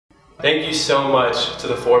Thank you so much to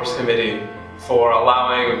the Forbes Committee for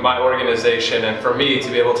allowing my organization and for me to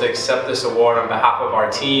be able to accept this award on behalf of our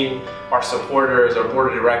team, our supporters, our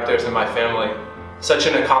board of directors, and my family. Such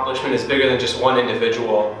an accomplishment is bigger than just one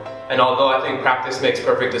individual. And although I think practice makes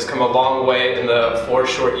perfect has come a long way in the 4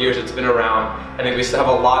 short years it's been around, I think we still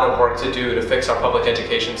have a lot of work to do to fix our public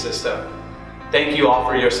education system. Thank you all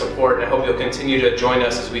for your support, and I hope you'll continue to join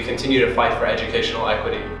us as we continue to fight for educational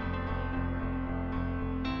equity.